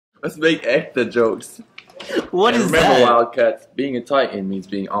Let's make extra jokes. What and is remember, that? Wildcats, being a Titan means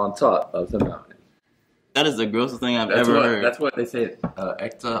being on top of the mountain. That is the grossest thing I've ever heard. That's what they say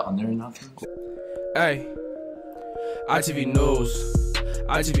extra on their announcements. Hey, ITV News.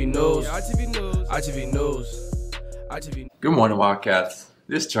 ITV News. ITV News. ITV News. ITV. Good morning, Wildcats.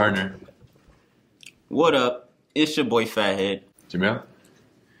 This is Turner. What up? It's your boy Fathead. Jamel,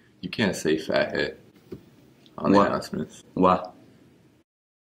 you can't say fathead on the What? announcements. Why?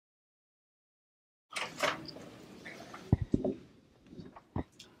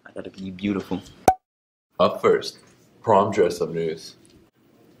 I gotta be beautiful. Up first, prom dress-up news.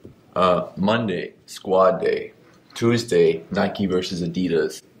 Monday, squad day. Tuesday, Nike versus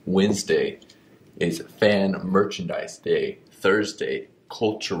Adidas. Wednesday is fan merchandise day. Thursday,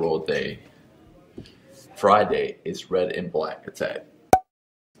 cultural day. Friday is red and black attack.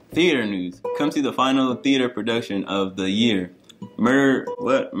 Theater news. Come see the final theater production of the year.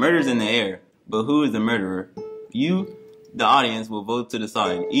 Murder's in the air. But who is the murderer? You, the audience, will vote to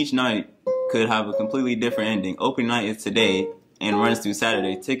decide. Each night could have a completely different ending. Opening night is today and runs through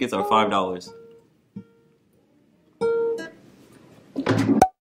Saturday. Tickets are $5.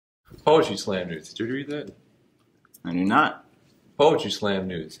 Poetry Slam news. Did you read that? I do not. Poetry Slam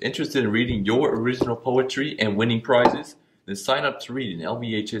news. Interested in reading your original poetry and winning prizes? Then sign up to read in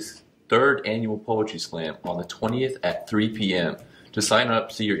LBH's 3rd annual Poetry Slam on the 20th at 3 p.m. To sign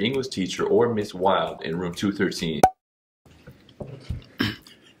up, see your English teacher or Miss Wild in room 213.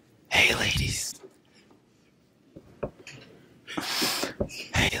 Hey ladies.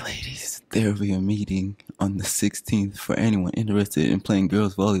 Hey ladies. There will be a meeting on the 16th for anyone interested in playing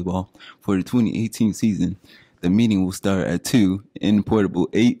girls volleyball for the 2018 season. The meeting will start at 2 in portable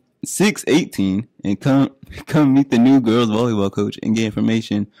 618 and come meet the new girls volleyball coach and get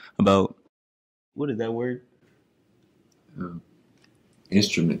information about what is that word?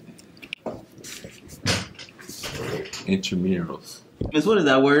 Instrument. Intramurals. Miss, what is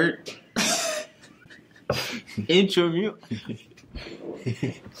that word? Intramural.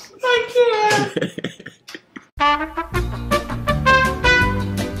 I can't.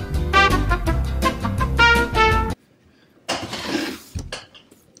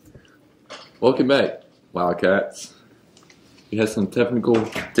 Welcome back, Wildcats. We had some technical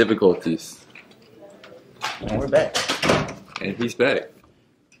difficulties. And we're back. And he's back.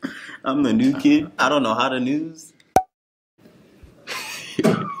 I'm the new kid. I don't know how to news.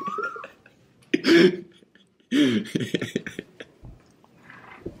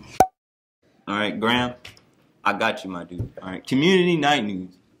 Alright, Graham. I got you, my dude. Alright, community night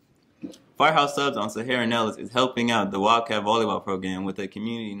news. Firehouse Subs on Sahara Nellis is helping out the Wildcat volleyball program with a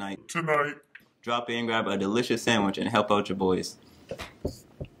community night Tonight. Drop in, grab a delicious sandwich, and help out your boys.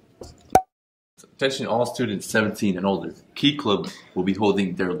 Attention all students 17 and older. Key Club will be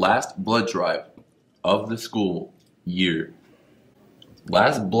holding their last blood drive of the school year.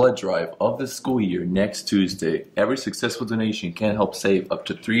 Last blood drive of the school year next Tuesday. Every successful donation can help save up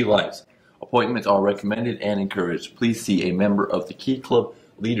to 3 lives. Appointments are recommended and encouraged. Please see a member of the Key Club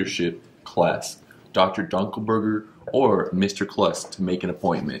leadership class, Dr. Dunkelberger or Mr. Kluss, to make an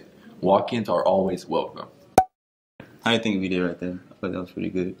appointment. Walk-ins are always welcome. How do you think we did right there? I thought that was pretty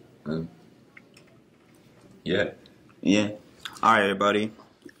good. Yeah. Yeah. Alright, everybody.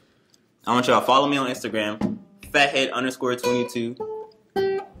 I want y'all to follow me on Instagram, fathead_22.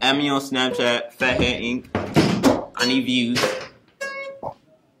 Add me on Snapchat, Fathead Inc. I need views.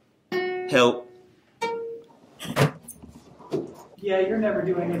 Help. Yeah, you're never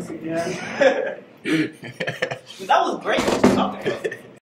doing this again. That was great.